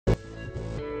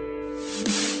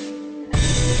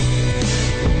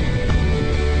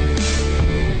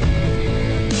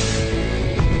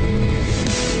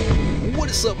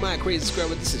What's up, my crazy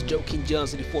subscriber? This is Joking John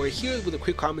 74 here with a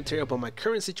quick commentary about my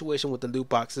current situation with the loot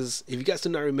boxes. If you guys do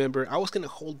not remember, I was gonna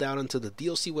hold down until the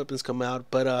DLC weapons come out,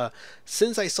 but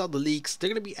since I saw the leaks, they're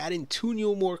gonna be adding two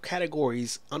more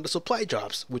categories on the supply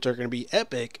drops, which are gonna be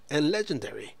epic and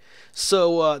legendary.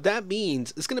 So that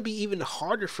means it's gonna be even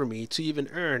harder for me to even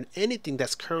earn anything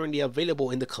that's currently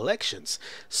available in the collections.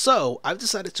 So I've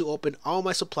decided to open all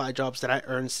my supply drops that I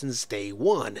earned since day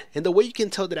one. And the way you can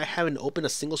tell that I haven't opened a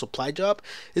single supply drop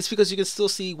is because you can still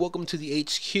see welcome to the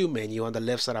HQ menu on the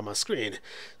left side of my screen.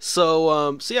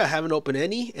 So yeah, I haven't opened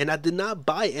any, and I did not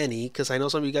buy any because I know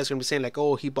some of you guys are gonna be saying like,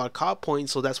 oh, he bought COD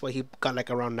points, so that's why he got like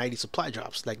around 90 supply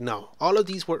drops. Like, no, all of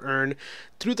these were earned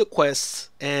through the quests,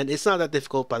 and it's not that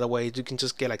difficult, by the way. You can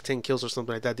just get like 10 kills or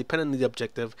something like that, depending on the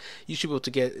objective. You should be able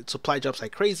to get supply drops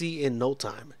like crazy in no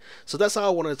time. So that's all I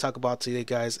wanted to talk about today,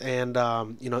 guys, and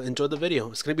you know, enjoy the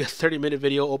video. It's gonna be a 30-minute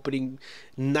video opening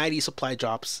 90 supply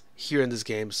drops here in this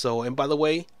game. So, and by the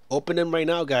way, open them right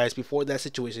now, guys, before that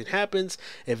situation happens.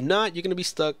 If not, you're gonna be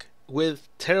stuck with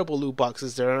terrible loot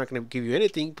boxes that are not going to give you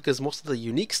anything, because most of the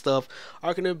unique stuff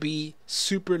are going to be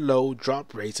super low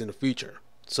drop rates in the future.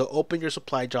 So open your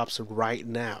supply drops right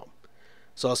now.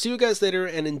 So I'll see you guys later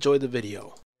and enjoy the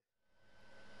video.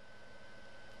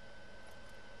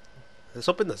 Let's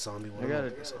open the zombie one. I got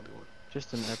it.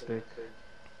 Just an epic.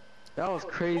 That was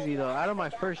crazy though. Out of my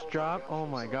first drop, oh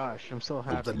my gosh, I'm so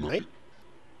happy. The night?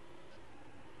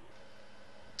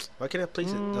 Why can't I place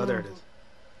it? Oh, there it is.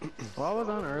 Well, I was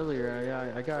on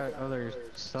earlier. I got other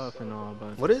stuff and all,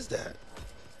 but what is that?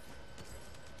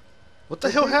 What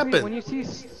the hell happened? When you see,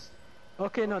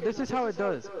 okay, no, this is how it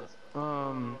does.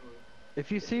 If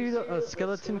you see a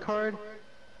skeleton card,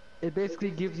 it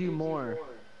basically gives you more,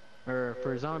 or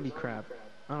for zombie crap.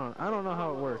 I don't know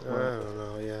how it works. I don't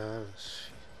know. Yeah.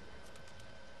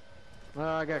 Well,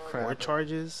 I got crap. More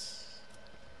charges.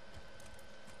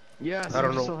 Yeah, I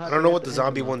don't know. I don't know what the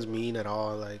zombie ones mean at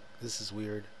all. Like, this is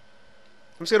weird.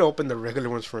 I'm just gonna open the regular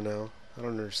ones for now. I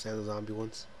don't understand the zombie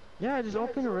ones. Yeah, just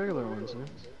open the regular ones. Man.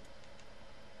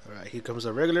 Alright, here comes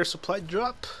a regular supply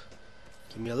drop.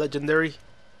 Give me a legendary.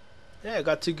 Yeah, I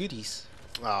got two goodies.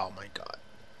 Oh my god.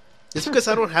 It's because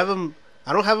I don't have them.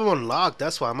 I don't have them unlocked.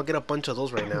 That's why I'm gonna get a bunch of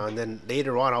those right now, and then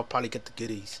later on I'll probably get the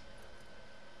goodies.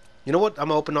 You know what? I'm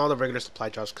gonna open all the regular supply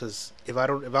drops, because if I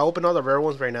open all the rare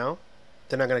ones right now,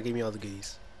 they're not gonna give me all the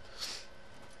goodies.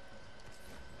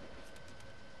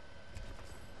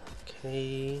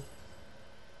 Okay.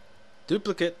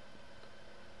 Duplicate.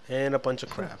 And a bunch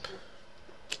of crap.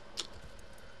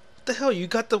 What the hell? You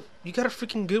got a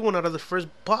freaking good one out of the first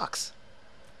box.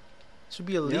 Should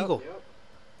be illegal.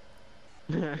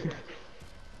 Yep.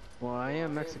 Well, I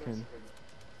am Mexican.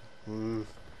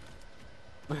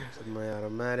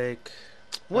 Semi-automatic.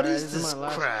 What is this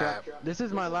crap? This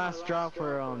is my last drop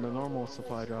for the normal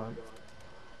supply drop.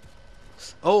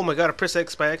 Oh my god, I pressed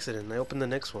X by accident. I opened the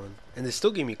next one, and they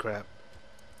still gave me crap.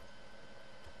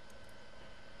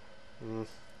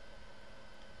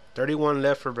 31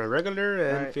 left for my regular,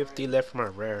 and 50 left for my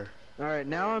rare. Alright,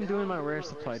 now I'm doing my rare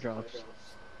supply drops.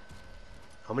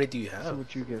 How many do you have? See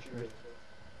what you get first.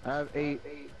 I have 8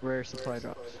 rare supply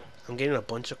drops. I'm getting a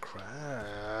bunch of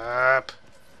crap.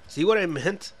 See what I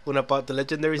meant when I bought the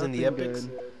legendaries and the epics?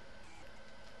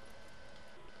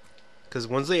 Because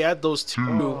once they add those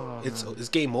two, it's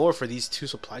game over for these two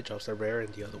supply drops, the rare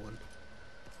and the other one.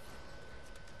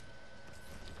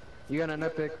 You got an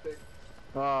epic.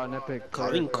 Oh, an epic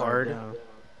calling card. Yeah.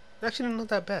 Actually, not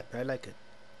that bad. I like it.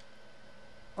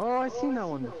 Oh, I've seen that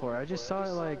one before. I just saw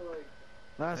it like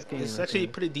last game. It's actually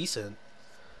pretty decent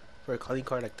for a calling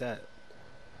card like that.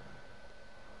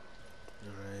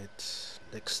 Alright.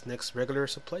 Next regular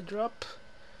supply drop.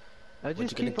 I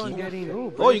just keep on getting.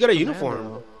 Oh, you got a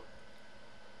uniform.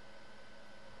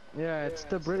 Yeah, it's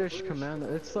the British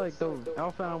Commando. It's like the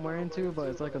outfit I'm wearing too, but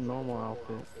it's like a normal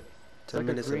outfit. 10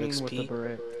 minutes of XP.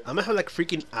 I'm gonna have like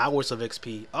freaking hours of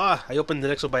XP. Ah, I opened the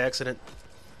next one by accident.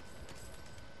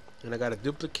 And I got a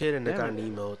duplicate and I got an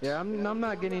emote. Yeah, I'm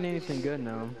not getting anything good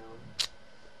now.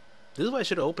 This is why I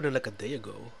should have opened it like a day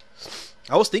ago.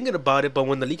 I was thinking about it, but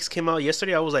when the leaks came out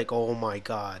yesterday, I was like, oh my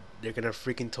god, they're gonna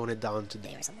freaking tone it down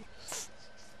today or something.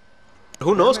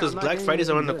 Who knows, because Black Friday's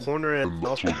around the corner, and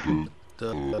also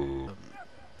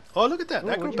oh, look at that,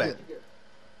 acrobat.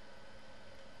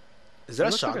 Is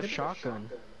that a shotgun? Like a shotgun?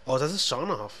 Oh, that's a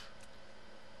Shawnoff.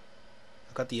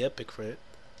 I got the epic for it.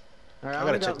 Right, I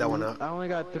gotta check that one out. I only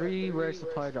got 3 rare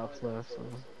supply drops left. So.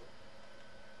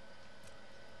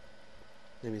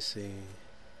 Let me see.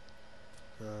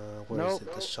 What is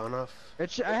it? The Shawnoff?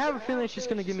 I have a feeling it's just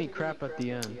gonna give me crap at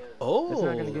the end. Oh. It's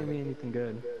not gonna give me anything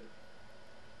good.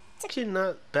 It's actually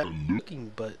not bad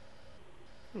looking, but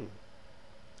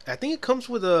I think it comes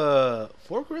with a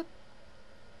foregrip.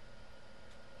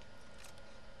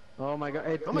 Oh my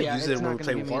god, I might use it it's when not we gonna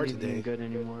play give me War anything today. good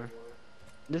anymore.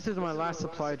 This is my last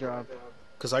supply drop.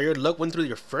 Cause all your luck went through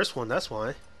your first one. That's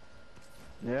why.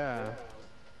 Yeah.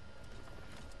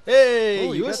 Hey,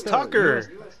 Oh, you U.S. got the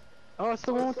Talker. Oh, it's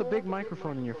the one with the big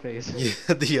microphone in your face.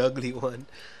 Yeah, the ugly one.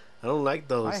 I don't like I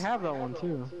those. have that one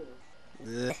too.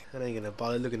 I ain't gonna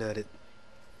bother looking at it.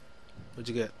 What'd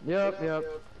you get? Yep.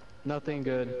 Nothing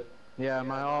good. Yeah,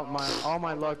 all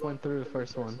my luck went through the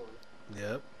first one.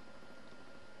 Yep.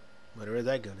 Whatever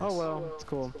that gun is. Oh well, it's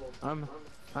cool. I'm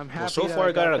happy Well, so that far I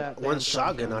I got that one damn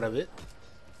shotgun out of it.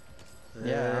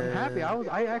 Yeah, I'm happy.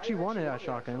 I actually wanted that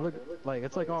shotgun. Look, like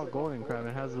it's like all golden crap.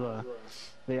 It has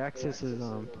the Axis's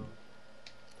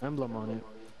emblem on it.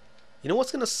 You know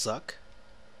what's gonna suck?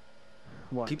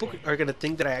 What? People are gonna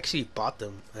think that I actually bought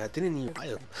them. I didn't even buy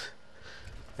them.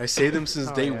 I saved them since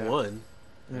Oh, day yeah. one.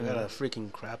 I Yeah. got a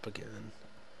freaking crap again.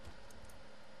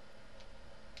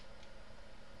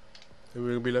 And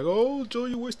we're gonna be like, oh, Joe,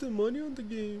 you wasted money on the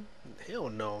game. Hell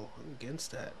no, I'm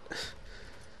against that.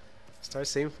 Start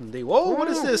saving from day. Whoa, what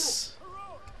is this?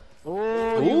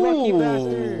 Oh, you lucky Ooh,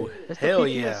 bastard! It's hell the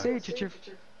yeah. PPSH. It's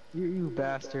you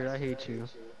bastard! I hate you.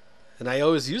 And I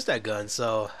always use that gun,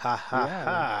 so ha ha Yeah.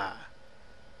 ha.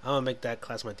 I'm gonna make that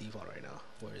class my default right now.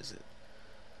 Where is it?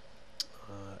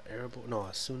 Airborne? No,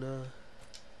 Asuna.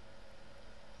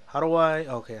 How do I?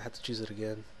 Okay, I have to choose it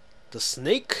again. The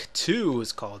Snake 2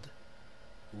 is called.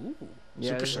 Ooh, Yeah,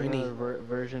 super this shiny. is another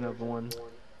version of one.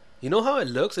 You know how it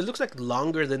looks? It looks like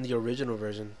longer than the original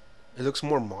version. It looks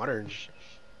more modern.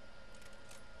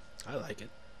 I like it.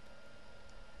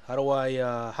 How do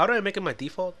I make it my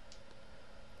default?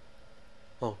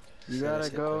 Oh, You gotta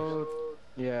go.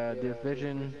 Yeah,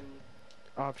 division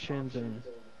options and.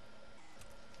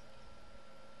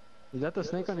 Is that the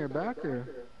snake on your back or?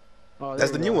 Oh,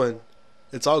 that's the new one.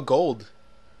 It's all gold.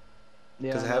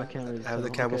 Yeah, Because I I have the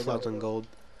camouflage on gold.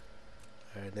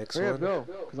 Alright, next Hurry one. up, go.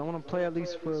 Because I want to play at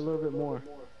least for a little bit more.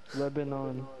 Cause I've been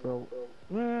on for.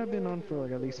 I've been on for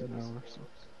like at least an hour. So.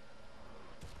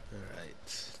 Alright,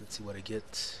 let's see what I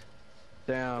get.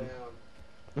 Damn.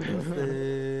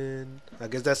 Nothing. I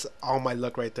guess that's all my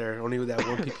luck right there. Only with that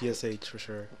one PPSH for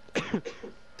sure. The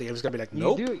game's gonna be like,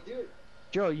 nope.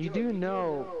 Joe, you do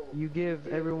know you give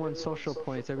everyone social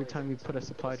points every time you put a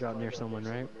supply drop near someone,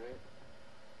 right?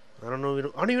 I don't know. I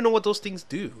don't even know what those things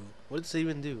do. What does it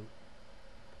even do?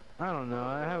 I don't know.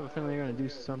 I have a feeling you're gonna do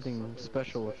something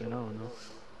special with it. I don't know.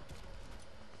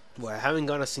 Well, I haven't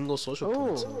got a single social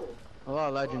point. So. A lot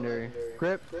of legendary.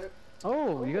 Grip.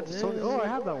 Oh, you got the soldier. Oh, I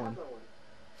have that one.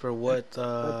 For what?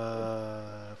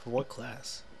 For what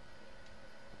class?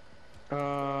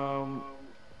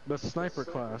 The sniper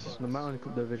class, the mountain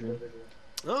division.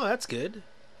 Oh, that's good.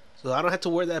 So I don't have to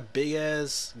wear that big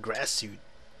ass grass suit.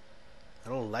 I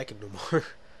don't like it no more.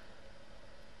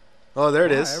 Oh, there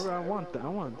it is. I want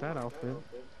that outfit.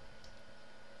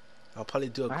 I'll probably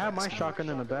do a. I have my shotgun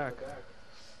in the back.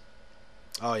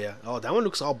 Oh yeah. Oh, that one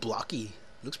looks all blocky.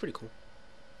 Looks pretty cool.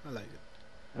 I like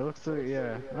it. It looks like,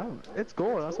 yeah. It's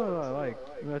gold. That's what I like.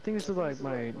 I think this is like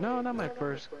not my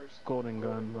first golden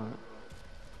gun, but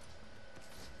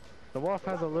the Wolf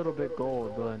has a little bit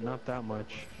gold, but not that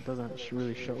much. It doesn't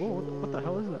really show. Oh, what the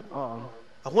hell is that? Oh.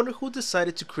 I wonder who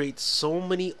decided to create so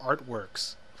many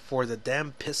artworks for the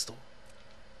damn pistol.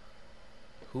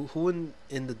 Who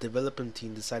in the development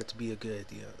team decided to be a good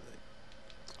idea?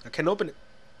 I can't open it.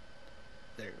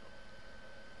 There you go.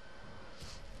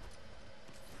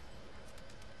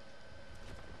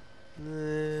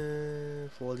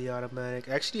 Fully automatic.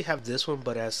 I actually have this one,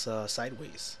 but as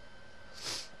sideways.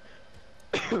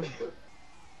 I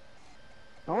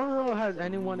want to know, has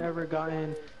anyone ever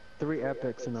gotten 3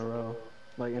 epics in a row?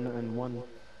 Like in one?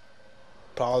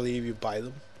 Probably if you buy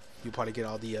them, you probably get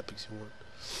all the epics you want.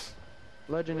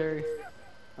 Legendary.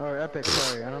 Or epic,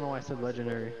 sorry. I don't know why I said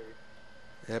legendary.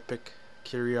 Epic.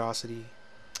 Curiosity.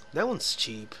 That one's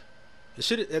cheap. It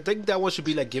should. I think that one should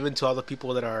be like given to all the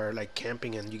people that are like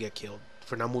camping and you get killed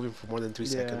for not moving for more than 3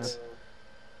 seconds.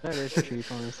 That is cheap,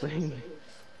 honestly.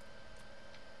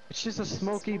 It's just a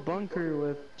smoky bunker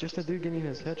with just a dude getting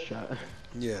his head shot.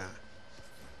 Yeah.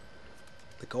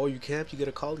 Like, oh, you camp, you get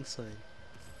a calling sign.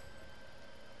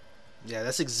 Yeah,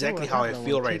 that's exactly how I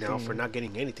feel right now for not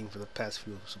getting anything for the past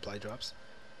few supply drops.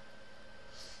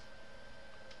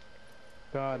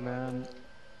 God, man.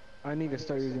 I need to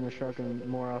start using the shotgun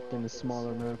more often in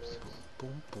smaller maps.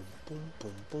 Boom, boom, boom,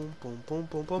 boom, boom, boom, boom,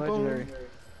 boom, boom, Legendary. boom.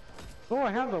 Oh,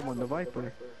 I have that one, the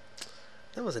Viper.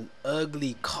 That was an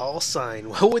ugly call sign.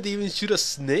 Why would they even shoot a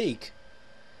snake?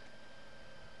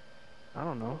 I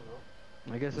don't know.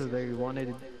 I guess they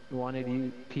wanted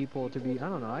you people to be. I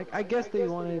don't know. I guess they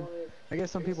wanted. I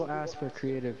guess some people asked for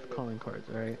creative calling cards,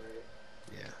 right?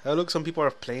 Yeah. Oh, look, some people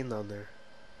are playing down there.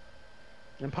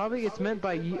 And probably it's meant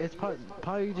by you. It's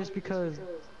probably just because.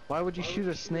 Why would you shoot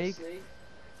a snake?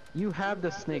 You have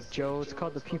the snake, Joe. It's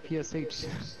called the PPSH.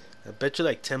 I bet you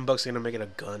like $10 are gonna make it a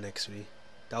gun next week.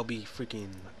 That'll be freaking.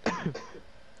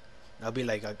 That'll be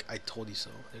like I told you so.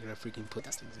 They're gonna freaking put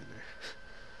these things in there.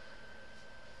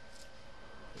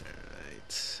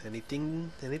 Alright.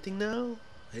 Anything now?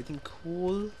 Anything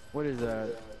cool? What is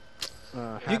that?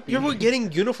 You were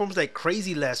getting uniforms like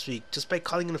crazy last week just by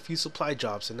calling in a few supply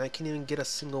drops, and I can't even get a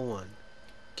single one.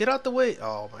 Get out the way!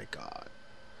 Oh my god.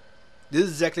 This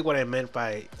is exactly what I meant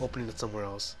by opening it somewhere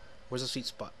else. Where's the sweet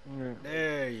spot? Yeah.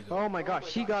 There you go. Oh my gosh,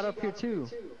 she got up here too.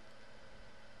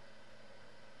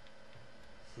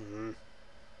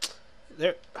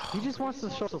 There. He just wants the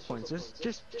social points. Just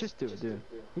do it, dude.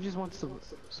 He just wants the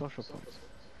social points.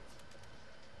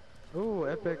 Oh,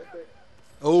 epic.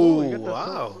 Oh, I got the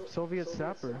wow. Soviet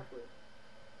sapper.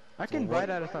 I can buy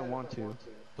that if I want to.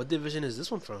 What division is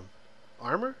this one from?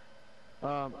 Armor?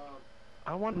 I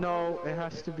want no. It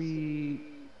has to be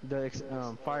the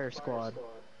fire squad,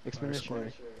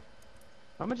 expeditionary.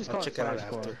 I'm gonna just call it fire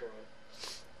squad. After.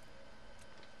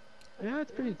 Yeah,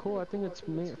 it's pretty cool. I think it's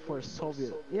made for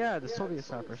Soviet. Yeah, the Soviet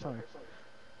sapper. Sorry.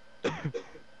 There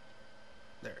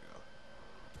you go.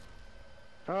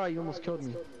 Oh, you almost killed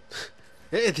me.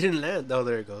 It didn't land. Oh,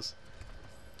 there it goes.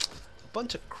 A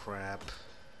bunch of crap.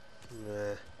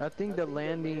 Meh. I think the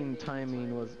landing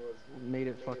timing made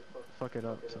it fuck it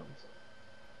up. So.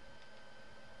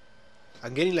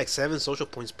 I'm getting like 7 social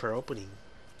points per opening.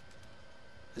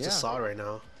 I just saw it right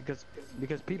now.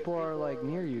 Because people are like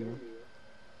near you.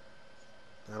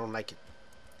 I don't like it.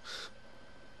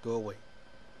 Go away.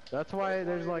 That's why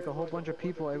there's like a whole bunch of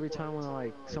people every time when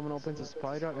like someone opens a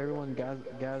supply drop, everyone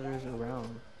gathers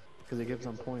around because it gives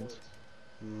them points.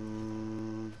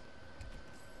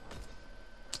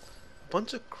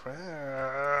 Bunch of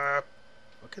crap.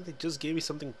 Why can't they just give me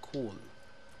something cool?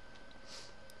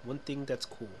 One thing that's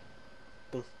cool.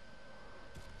 Boom.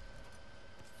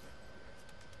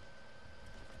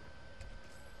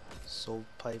 Soul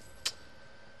pipe.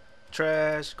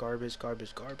 Trash, garbage,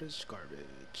 garbage, garbage,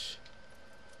 garbage.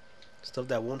 Stuff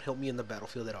that won't help me in the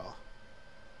battlefield at all.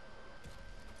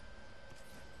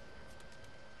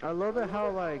 I love it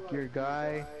how like your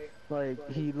guy,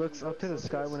 like he looks up to the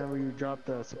sky whenever you drop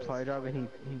the supply drop, and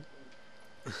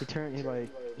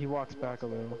he walks back a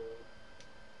little.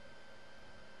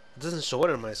 It doesn't show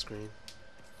it on my screen.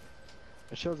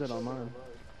 It shows it on mine.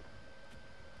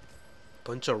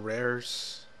 Bunch of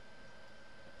rares.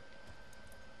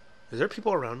 Is there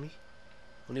people around me?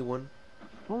 Only one?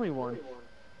 Only one.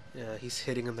 Yeah, he's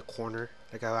hitting in the corner.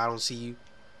 Like, I don't see you.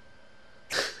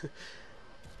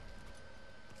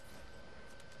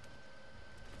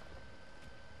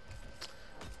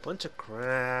 Bunch of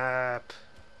crap.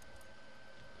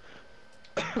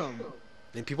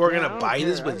 And people are gonna buy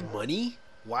this with money?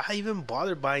 Why even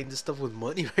bother buying this stuff with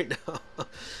money right now?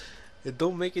 It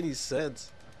don't make any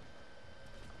sense.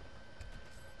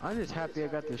 I'm just happy I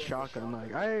got this shotgun.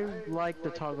 Like, I like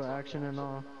the toggle action and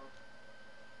all.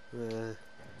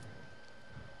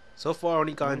 So far,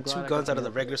 only gotten 2 guns out of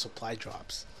the regular supply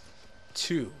drops.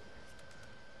 2.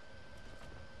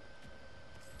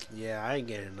 Yeah, I ain't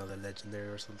getting another legendary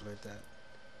or something like that.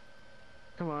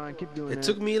 Come on, keep doing it. It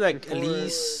took me like at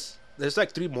least... There's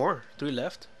like 3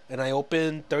 left. And I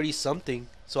opened 30 something.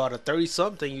 So out of 30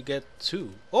 something, you get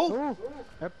 2. Oh!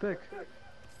 Epic.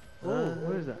 Oh,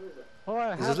 what is that? Oh, I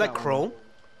have Is this like chrome?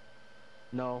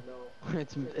 No,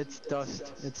 it's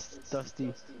dust. It's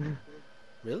dusty.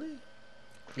 Really?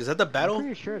 Is that the battle? I'm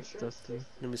pretty sure it's dusty.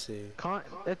 Let me see.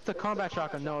 It's the combat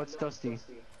shotgun. No, it's dusty.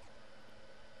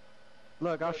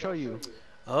 Look, I'll show you.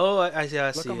 Oh, I see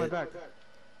Look on my back.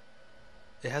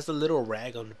 It has a little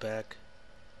rag on the back.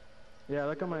 Yeah,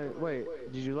 look at my... Wait,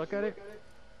 did you look at it?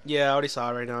 Yeah, I already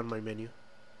saw it right now on my menu.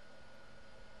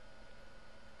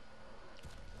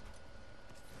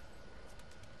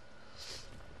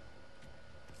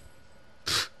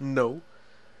 No.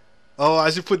 Oh, I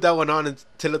should put that one on and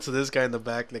tell it to this guy in the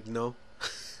back. Like, no.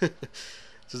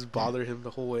 Just bother him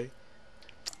the whole way.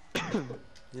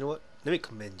 You know what? Let me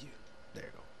commend you. There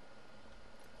you go.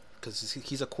 Because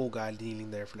he's a cool guy kneeling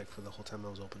there for the whole time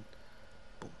I was open.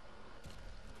 Boom.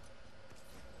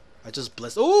 I just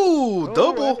blessed. Ooh,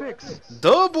 double. Epics.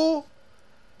 Double.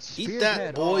 Eat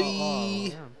that,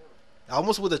 boy.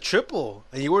 Almost with a triple.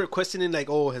 And you weren't questioning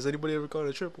like, oh, has anybody ever gotten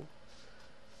a triple?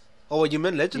 Oh, you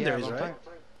meant legendaries, right?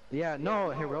 Yeah, no,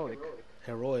 heroic.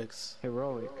 Heroics.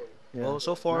 Heroic. Yeah. Well,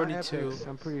 so far Not only two. epics.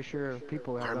 I'm pretty sure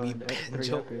people have Army done 3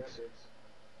 banjo. epics.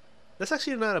 That's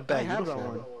actually not a I bad have that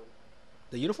uniform. one.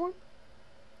 The uniform?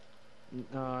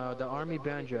 The army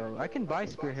banjo. I can buy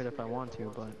spearhead if I want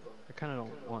to, but I kind of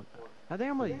don't want. I think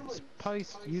I'm gonna probably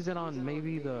use it on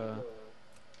maybe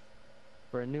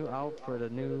for a new for the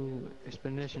new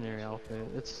expeditionary outfit.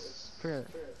 It's pretty.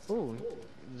 Ooh,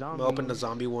 I'm zombie. gonna open the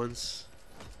zombie ones.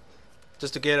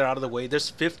 Just to get it out of the way. There's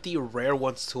 50 rare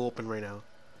ones to open right now.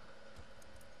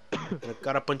 And I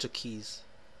got a bunch of keys.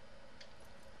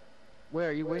 Wait,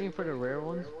 are you waiting for the rare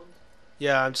ones?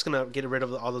 Yeah, I'm just gonna get rid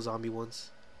of all the zombie ones.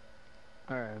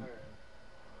 Alright.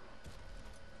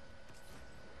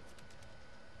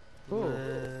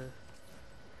 Ooh.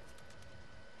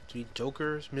 3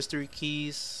 jokers, mystery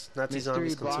keys, Nazi Mystery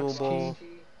zombies box consumable, key.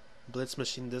 blitz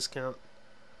machine discount.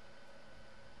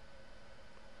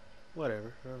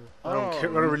 Whatever. I don't care.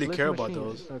 I don't really Blitz care about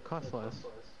machine, those. cost less.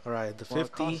 All right, the Well, it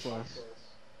 50. costs less.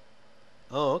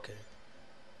 Oh, okay.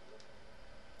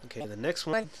 Okay, the next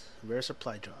one, rare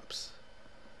supply drops.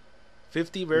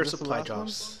 50 rare this the supply last one?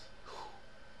 drops.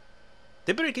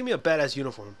 They better give me a badass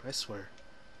uniform, I swear.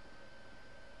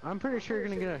 I'm pretty sure you're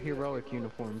gonna get a heroic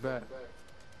uniform, bet.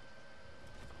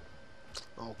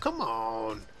 Oh, come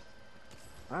on.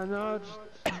 I know,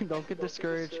 just don't get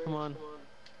discouraged, come on.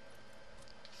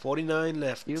 49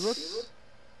 left.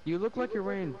 You look like you're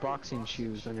wearing boxing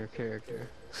shoes on your character.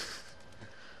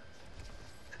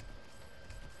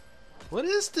 What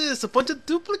is this? A bunch of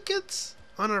duplicates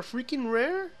on our freaking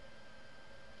rare?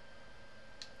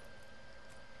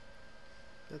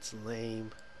 That's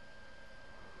lame.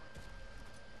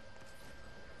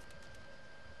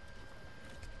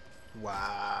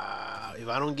 Wow. If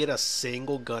I don't get a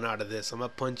single gun out of this, I'm gonna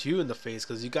punch you in the face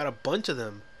because you got a bunch of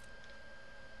them.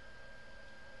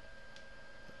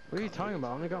 What are you talking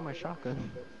about? I only got my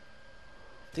shotgun.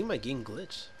 I think my game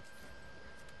glitched.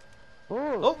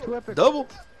 Oh, Oh, 2 epic. double.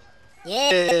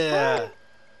 Yeah.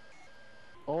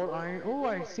 Old iron. Oh,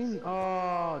 I seen.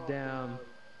 Oh, damn.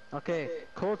 Okay,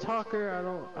 Cold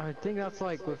Talker. I think that's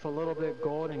like with a little bit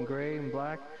gold and gray and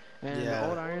black. And Yeah. the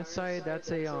old iron side,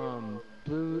 that's a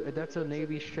blue. That's a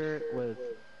navy shirt with,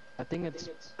 I think it's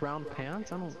brown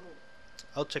pants. I don't.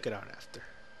 I'll check it out after.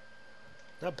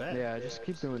 Not bad. Yeah, just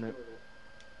keep doing it.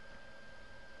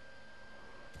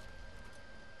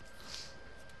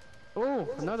 Oh,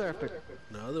 another epic.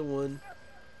 Another one.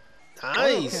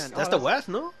 Nice. can. That's Oh, the WAF,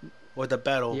 no? Or the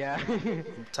battle? Yeah.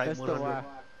 Type That's 100. the WAF.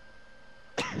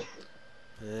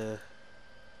 Yeah.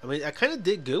 I mean, I kind of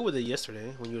did good with it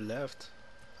yesterday when you left.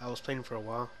 I was playing for a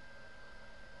while.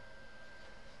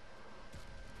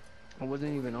 I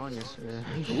wasn't even on yesterday.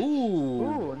 Ooh.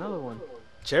 Ooh, another one.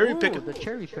 Cherry Ooh, picker. the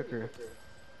cherry picker.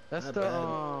 That's Not the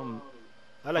bad.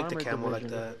 I like the armor camo like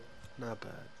division. that. Not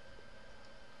bad.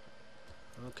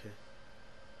 Okay.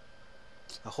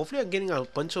 Hopefully I'm getting a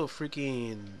bunch of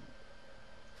freaking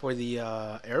for the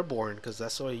airborne, because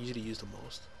that's what I usually use the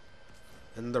most.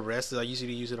 And the rest is I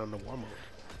usually use it on the war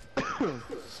mode.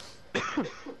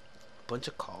 Bunch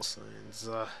of call signs.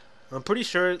 I'm pretty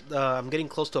sure I'm getting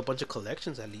close to a bunch of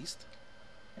collections at least.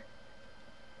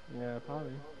 Yeah,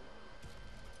 probably.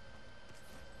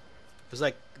 It's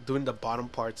like doing the bottom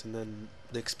parts and then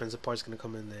the expensive parts gonna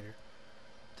come in later.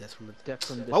 Death from a... Death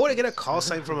from Why would I get a distance. call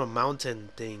sign from a mountain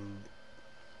thing?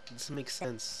 It doesn't make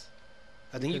sense.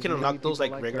 I think you Because can maybe unlock those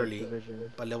people like that regularly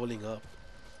division. by leveling up.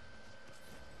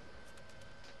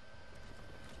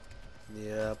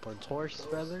 Yeah, bunch of... Horse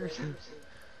feathers?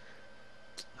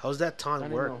 How's that I taunt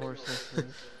didn't know work? horse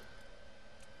feathers.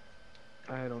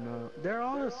 I don't know. They're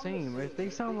all the same. If they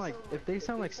sound like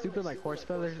stupid like horse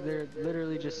feathers, they're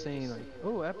literally just saying like,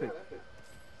 "Oh, epic."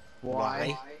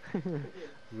 Why?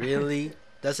 Really?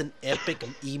 That's an epic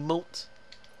emote?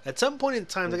 At some point in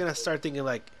time, they're gonna start thinking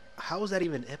like, how is that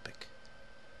even epic?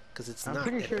 Because it's I'm not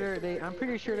pretty epic. sure I'm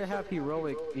pretty sure they have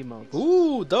heroic emotes.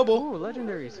 Ooh, double. Ooh,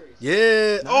 legendaries.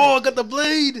 Yeah. Nice. Oh, I got the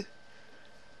blade.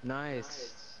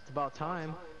 Nice. It's about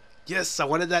time. Yes, I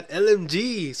wanted that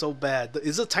LMG so bad.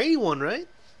 It's a tiny one, right?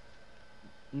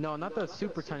 No, not the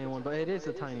super tiny one, but it is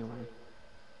a tiny one.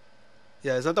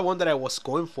 Yeah, it's not the one that I was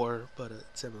going for, but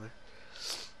it's similar.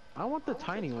 I want the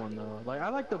tiny one though. Like I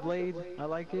like the blade, I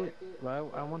like it, but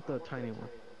I want the tiny one.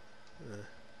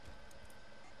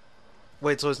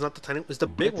 Wait, so it's not the tiny? It's the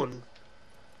big one.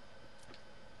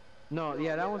 No,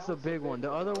 yeah, that one's the big one.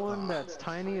 The other one that's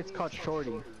tiny, it's called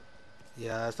Shorty.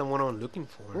 Yeah, that's the one I'm looking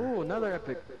for. Ooh, another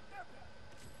epic.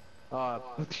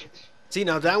 See,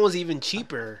 now that one's even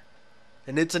cheaper,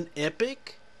 and it's an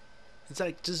epic. It's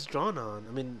like just drawn on.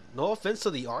 I mean, no offense to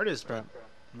the artist, but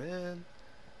man,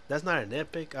 that's not an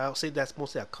epic. I'll say that's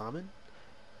mostly a common.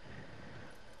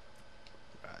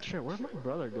 Right. Shit, where'd my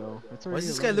brother go? It's Why is already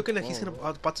this guy looking like 11:12. he's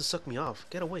about to suck me off?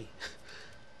 Get away.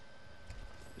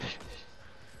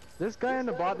 This guy on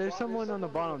the bottom, there's someone on the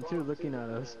bottom too looking at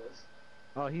us.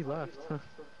 Oh, he left.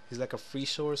 He's like a free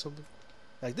show or something.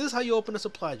 Like, this is how you open a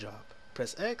supply drop.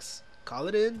 Press X, call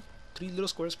it in, 3 little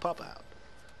squares pop out.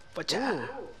 But yeah.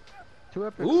 2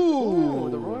 epics. Ooh.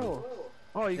 The royal.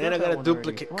 Oh, you got And I that got a one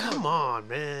duplicate. already. Come on,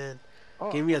 man.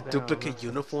 Oh, Give me a damn. duplicate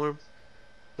uniform.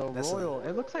 The That's royal.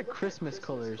 It looks like Christmas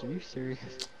colors. Are you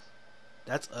serious?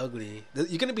 That's ugly.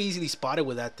 You're gonna be easily spotted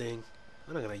with that thing.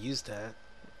 I'm not gonna use that.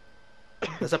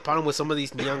 That's a problem with some of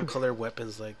these neon color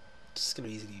weapons. Like, just gonna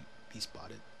easily be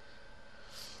spotted.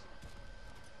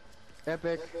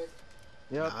 Epic.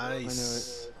 Yep.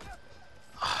 Nice.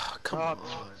 Ah, come Oh,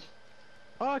 on.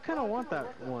 Oh, I kind of want that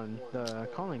one. The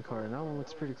calling card. That one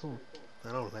looks pretty cool.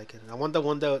 I don't like it. I want the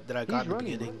one that I got in the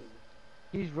running. beginning.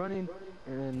 He's running,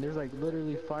 and there's like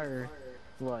literally fire,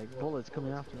 like bullets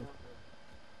coming after him.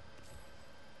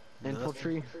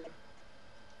 Infiltrate.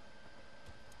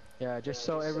 Yeah, just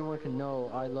so everyone can know,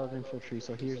 I love Infiltrate.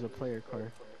 So here's a player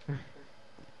card.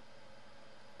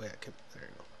 Wait, I can. There you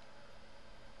go.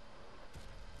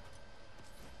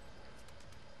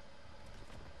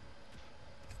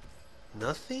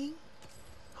 Nothing?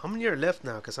 How many are left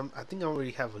now? Cause I think I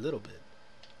already have a little bit.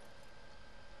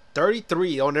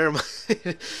 33. Oh, never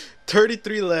mind.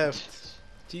 33 left.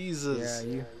 Jesus.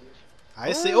 Yeah, you.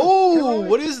 I say. Oh,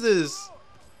 what is this?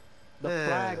 The Man.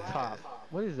 flag top.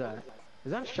 What is that?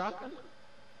 Is that a shotgun?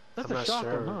 That's I'm a not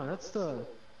shotgun, sure. huh? That's the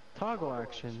toggle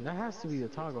action. That has to be the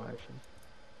toggle action.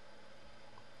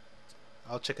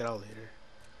 I'll check it out later.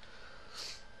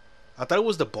 I thought it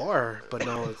was the bar, but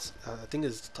no, it's. I think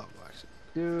it's the toggle action.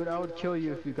 Dude, I would kill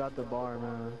you if you got the bar,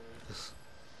 man.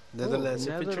 Netherlands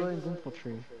Ooh, infantry. Netherlands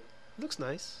infantry. Looks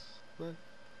nice. Well,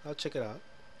 I'll check it out.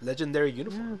 Legendary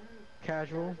uniform. Yeah.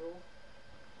 Casual.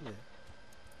 Yeah.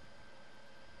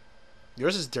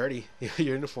 Yours is dirty. Your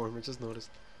uniform. I just noticed.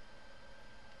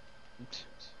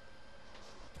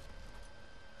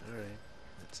 All right.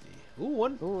 Let's see. Ooh,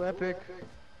 one. Ooh, epic.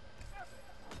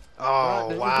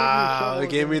 Oh wow! It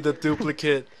gave me the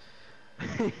duplicate.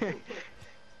 No.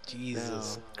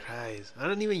 Jesus Christ! I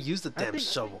don't even use the damn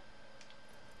shovel.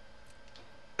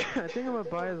 I think I'm gonna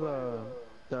buy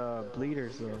the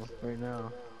bleeders though right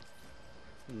now.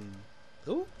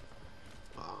 Ooh.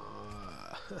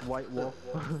 White wolf.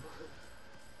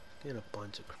 Getting a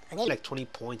bunch of. I got like 20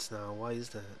 points now. Why is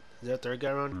that? Is there a third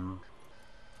guy around?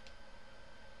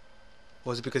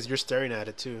 Was it because you're staring at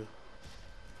it too?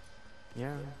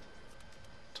 Yeah.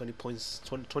 20 points.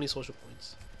 20 social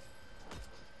points.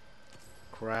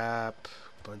 Crap.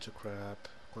 Bunch of crap.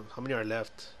 How many are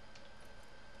left?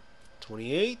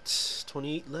 28.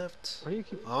 28 left. Why do you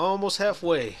keep... Almost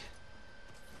halfway.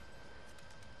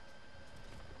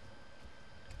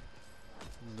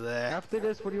 Bleh. After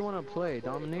this, what do you want to play?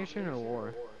 Domination or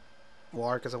war?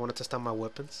 War, because I want to test out my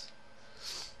weapons.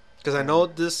 Because I know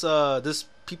this this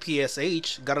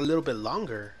PPSH got a little bit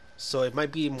longer, so it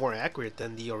might be more accurate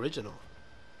than the original.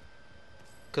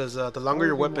 Because the longer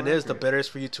your weapon is, the better it's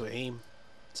for you to aim.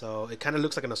 So it kind of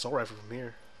looks like an assault rifle from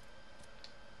here.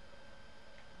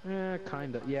 Yeah,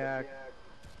 kind of. Yeah.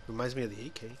 Reminds me of the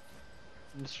AK.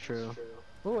 It's true.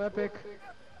 Oh, epic.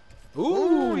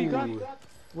 Ooh, you got...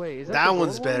 Wait, is that that the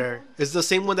one's gold better. one? It's the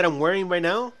same one that I'm wearing right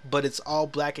now, but it's all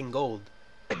black and gold.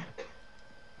 I'm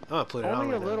gonna put it on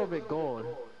Only right a little bit gold.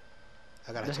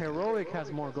 I gotta The check it out. heroic has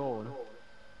more gold.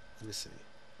 Let me see.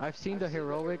 I've seen the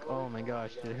heroic. Oh my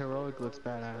gosh, the heroic looks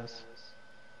badass.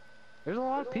 There's a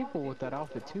lot of people with that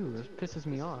outfit too. This pisses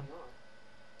me off.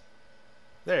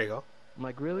 There you go. I'm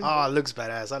like, really? Oh, it looks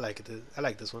badass. I like it. I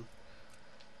like this one.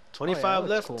 25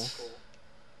 left. Cool.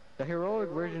 The heroic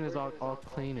version is all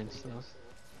clean and stuff.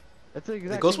 That's the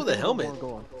exact It goes same with the thing helmet. more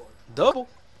gold. Double.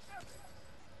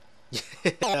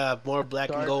 Yeah, more black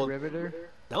Dark and gold. Riveter.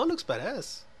 That one looks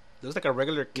badass. Looks like a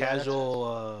regular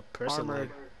casual person. Armored. Like,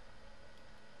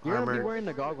 You're gonna be armored. wearing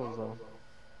the goggles though.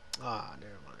 Ah,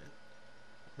 never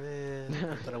mind. Man,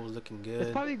 I thought I was looking It's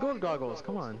good. probably gold goggles.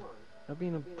 Come on. I'm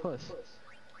being a puss.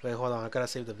 Wait, hold on. I gotta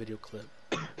save the video clip.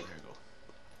 There you go.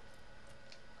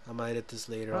 I might edit this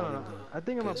later I on. don't know. In the I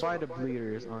think I'm gonna PS4. buy the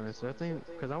bleeders, honestly. I think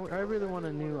because I really want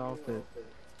a new outfit.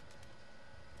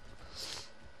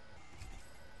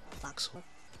 Foxhole.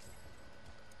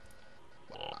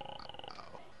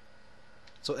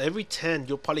 So every 10,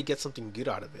 you'll probably get something good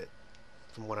out of it,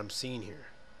 from what I'm seeing here.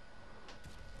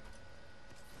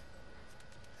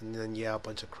 And then yeah, a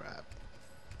bunch of crap.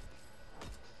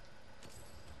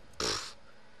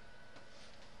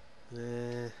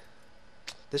 Eh.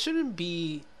 There shouldn't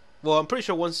be Well, I'm pretty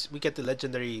sure once we get the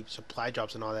legendary supply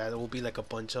drops and all that, it will be like a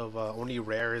bunch of only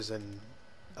rares and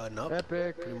up,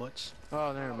 Epic. pretty much.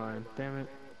 Oh, never mind. Damn it.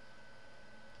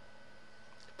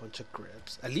 Bunch of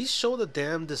grips. At least show the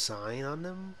damn design on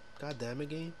them. God damn it,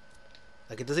 game.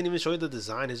 Like, it doesn't even show you the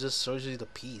design, it just shows you the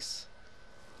piece.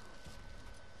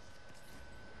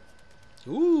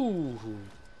 Ooh.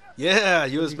 Yeah,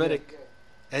 US Medic.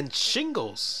 And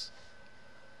shingles.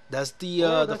 That's the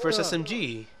the first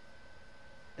SMG.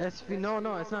 SV, no,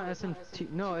 it's not SMT.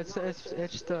 No, it's the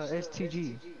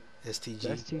STG. STG. The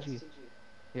STG.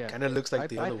 Yeah. Kind of looks like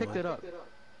the other one. I picked it up.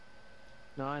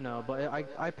 No, I know, but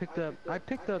I picked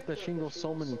up the shingle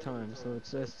so many times, so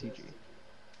it's STG.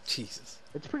 Jesus.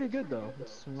 It's pretty good though.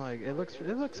 It's like it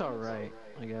looks alright,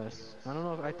 I guess. I don't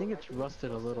know. I think it's rusted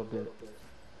a little bit.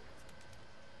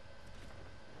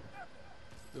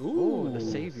 Ooh, the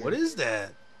savior. What is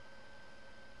that?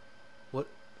 What?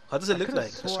 How does it look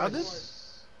like? A shotgun?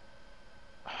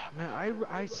 Man,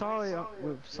 I saw it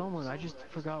with someone. I just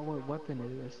forgot what weapon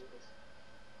it is.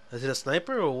 Is it a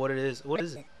sniper or what it is? What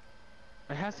is it?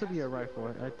 It has to be a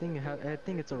rifle. I think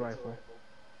it's a rifle.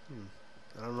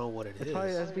 I don't know what it is. It's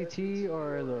probably SBT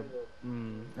or the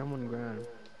M1 Grand.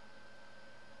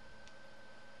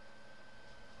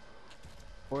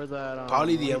 Or that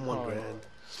Probably the M1 Grand.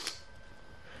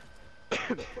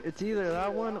 It's either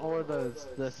that one or this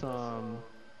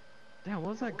damn,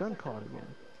 what's that gun called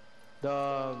again?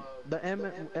 The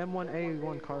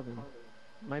M1A1 carbon.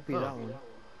 Might be that one.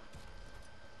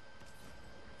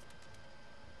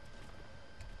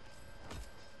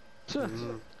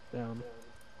 Damn.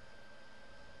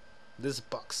 This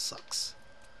box sucks.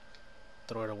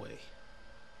 Throw it away.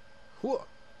 Whoa.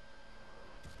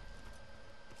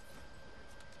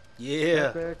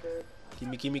 Yeah. Epic.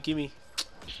 Gimme.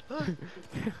 Huh.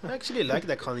 I actually like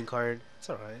that calling card. It's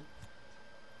alright.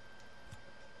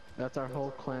 That's our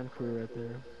whole clan crew right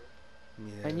there.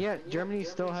 Yeah. And yet, Germany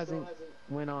still hasn't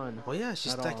went on. Oh yeah,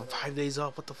 she's like 5 days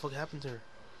off. What the fuck happened to her?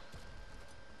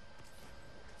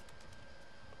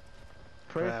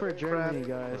 Pray for Germany,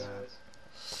 guys.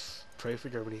 Pray for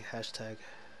Germany. Hashtag.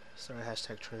 Sorry,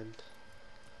 hashtag trend.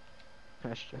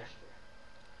 Hashtag.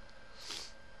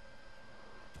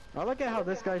 I look at how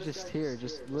this guy's just here,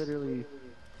 just literally.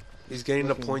 He's getting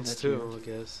the points too, I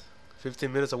guess.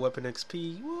 15 minutes of weapon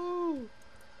XP. Woo!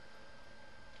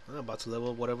 I'm about to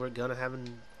level whatever gun I haven't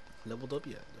leveled up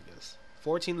yet, I guess.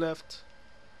 14 left.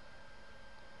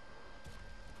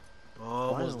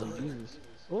 Almost done.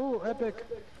 Oh, epic!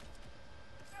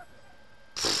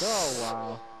 Oh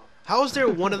wow! How is there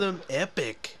one of them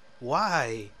epic?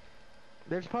 Why?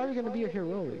 There's probably gonna be a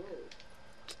heroic.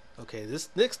 Okay, this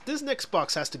next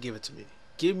box has to give it to me.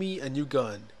 Give me a new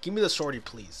gun. Give me the shorty,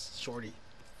 please. Shorty.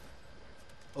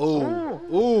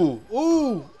 Oh,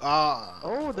 ah.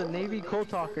 Oh, the Navy Cold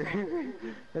Talker.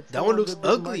 That one looks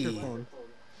ugly.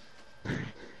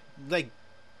 Like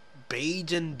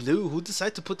beige and blue. Who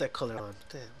decided to put that color on?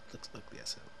 Damn, looks ugly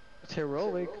as hell. It's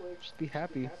heroic. Just be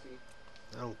happy.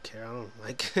 I don't care. I don't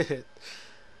like it.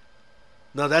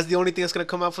 No, that's the only thing that's gonna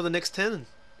come out for the next 10.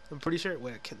 I'm pretty sure.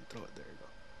 Wait, I can't throw it. There you go.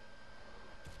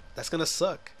 That's gonna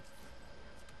suck.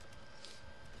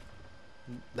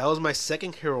 That was my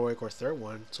second heroic or third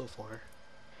one so far.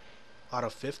 Out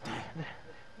of 50.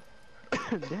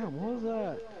 Damn, what was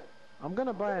that? I'm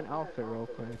gonna buy an outfit real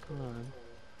quick. Come on.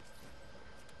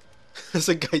 There's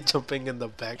a guy jumping in the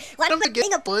back. Why am I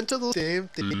getting a bunch of those same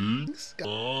things?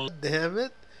 God damn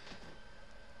it.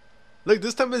 Look,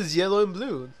 this time it's yellow and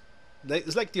blue.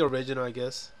 It's like the original, I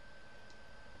guess.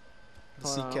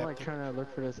 Hold on, I'm like trying to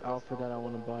look for this outfit that I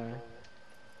want to buy.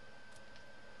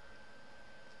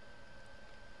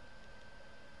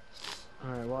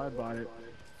 Alright, well I bought it.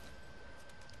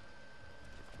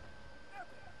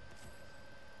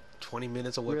 20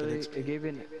 minutes of weapon really? XP. It gave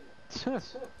it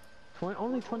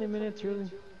only 20 minutes, really?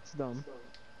 It's dumb.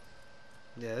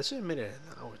 Yeah, that should have made it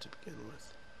an hour to begin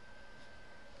with.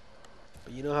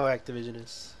 But you know how Activision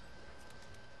is.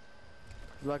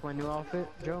 You like my new outfit,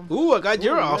 Joe? Ooh, I got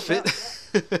your outfit.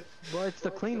 Well, it's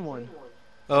the clean one.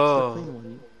 Oh. It's the clean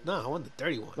one. No, I want the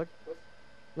dirty one.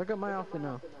 Look at my outfit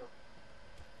now.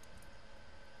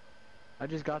 I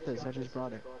just got this. I just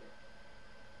brought it.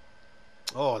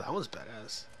 Oh, that one's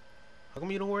badass. How come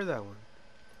you don't wear that one?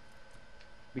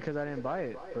 Because I didn't buy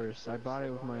it first. I bought it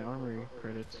with my armory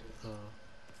credits. Oh.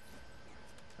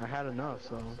 I had enough,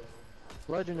 so.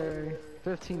 Legendary.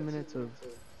 15 minutes of.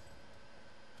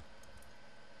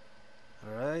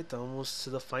 Alright, almost to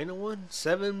the final one.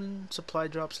 7 supply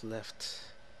drops left.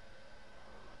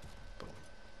 Boom.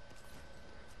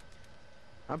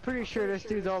 I'm pretty sure this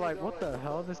dude's all like, what the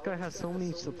hell? This guy has so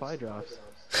many supply drops.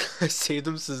 I saved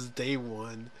him since day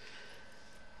one.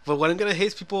 But when I'm gonna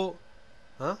haste people,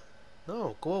 huh?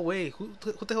 No, go away. Who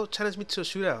the hell challenged me to a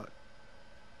shootout?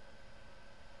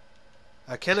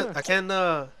 I can't. I can't.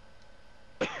 Oh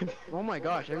my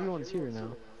gosh, everyone's here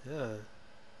now. Yeah.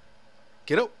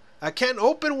 Get up. I can't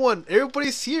open one.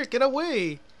 Everybody's here. Get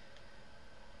away.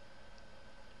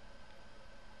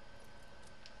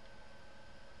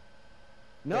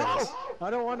 No, Yes. I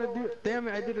don't want to do. Damn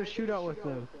it! I did a shootout with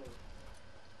them.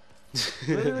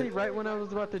 Literally, right when I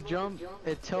was about to jump,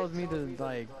 it tells me to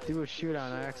like do a shootout,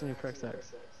 and I accidentally press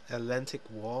X. Atlantic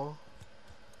Wall.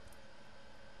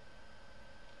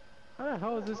 How the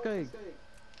hell is this guy?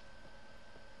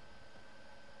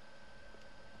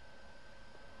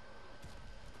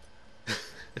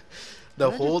 The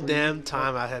Can I whole just damn leave?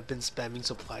 time I have been spamming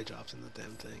supply drops in the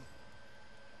damn thing.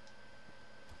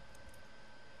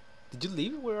 Did you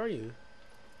leave? Where are you?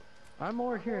 I'm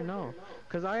over here, no,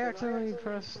 cause I accidentally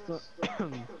pressed the.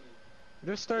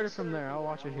 Just started from there. I'll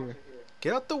watch it here.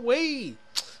 Get out the way!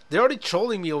 They're already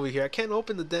trolling me over here. I can't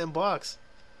open the damn box.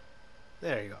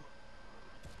 There you go.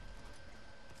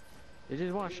 They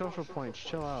just want social points.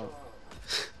 Chill out.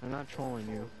 I'm not trolling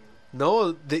you.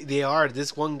 No, they are.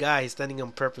 This one guy is standing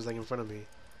on purpose, like in front of me.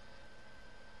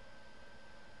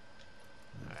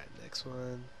 Alright, next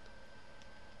one.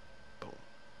 Boom.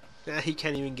 Nah, he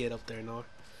can't even get up there, no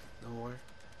more.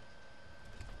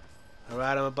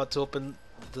 Alright, I'm about to open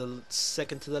the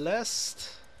second to the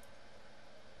last.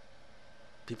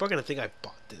 People are gonna think I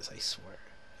bought this, I swear.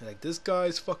 They're like, this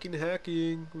guy's fucking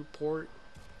hacking. Report.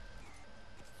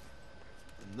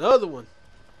 Another one.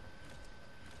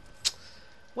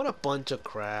 What a bunch of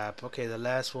crap. Okay, the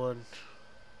last one.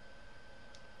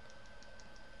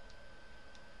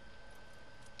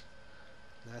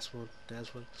 Last one.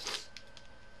 Last one.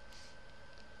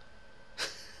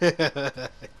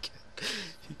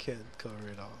 You can't cover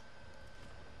it all.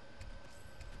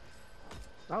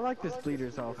 I like this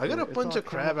bleeder's outfit. I got a It's bunch all of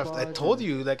crap after. I camouflage told and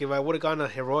you, like, if I would have gotten a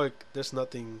heroic, there's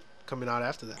nothing coming out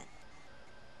after that.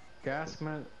 gas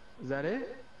man. Is that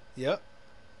it? Yep.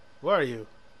 Where are you?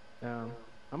 Yeah.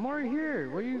 I'm already here.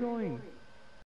 Where are you going?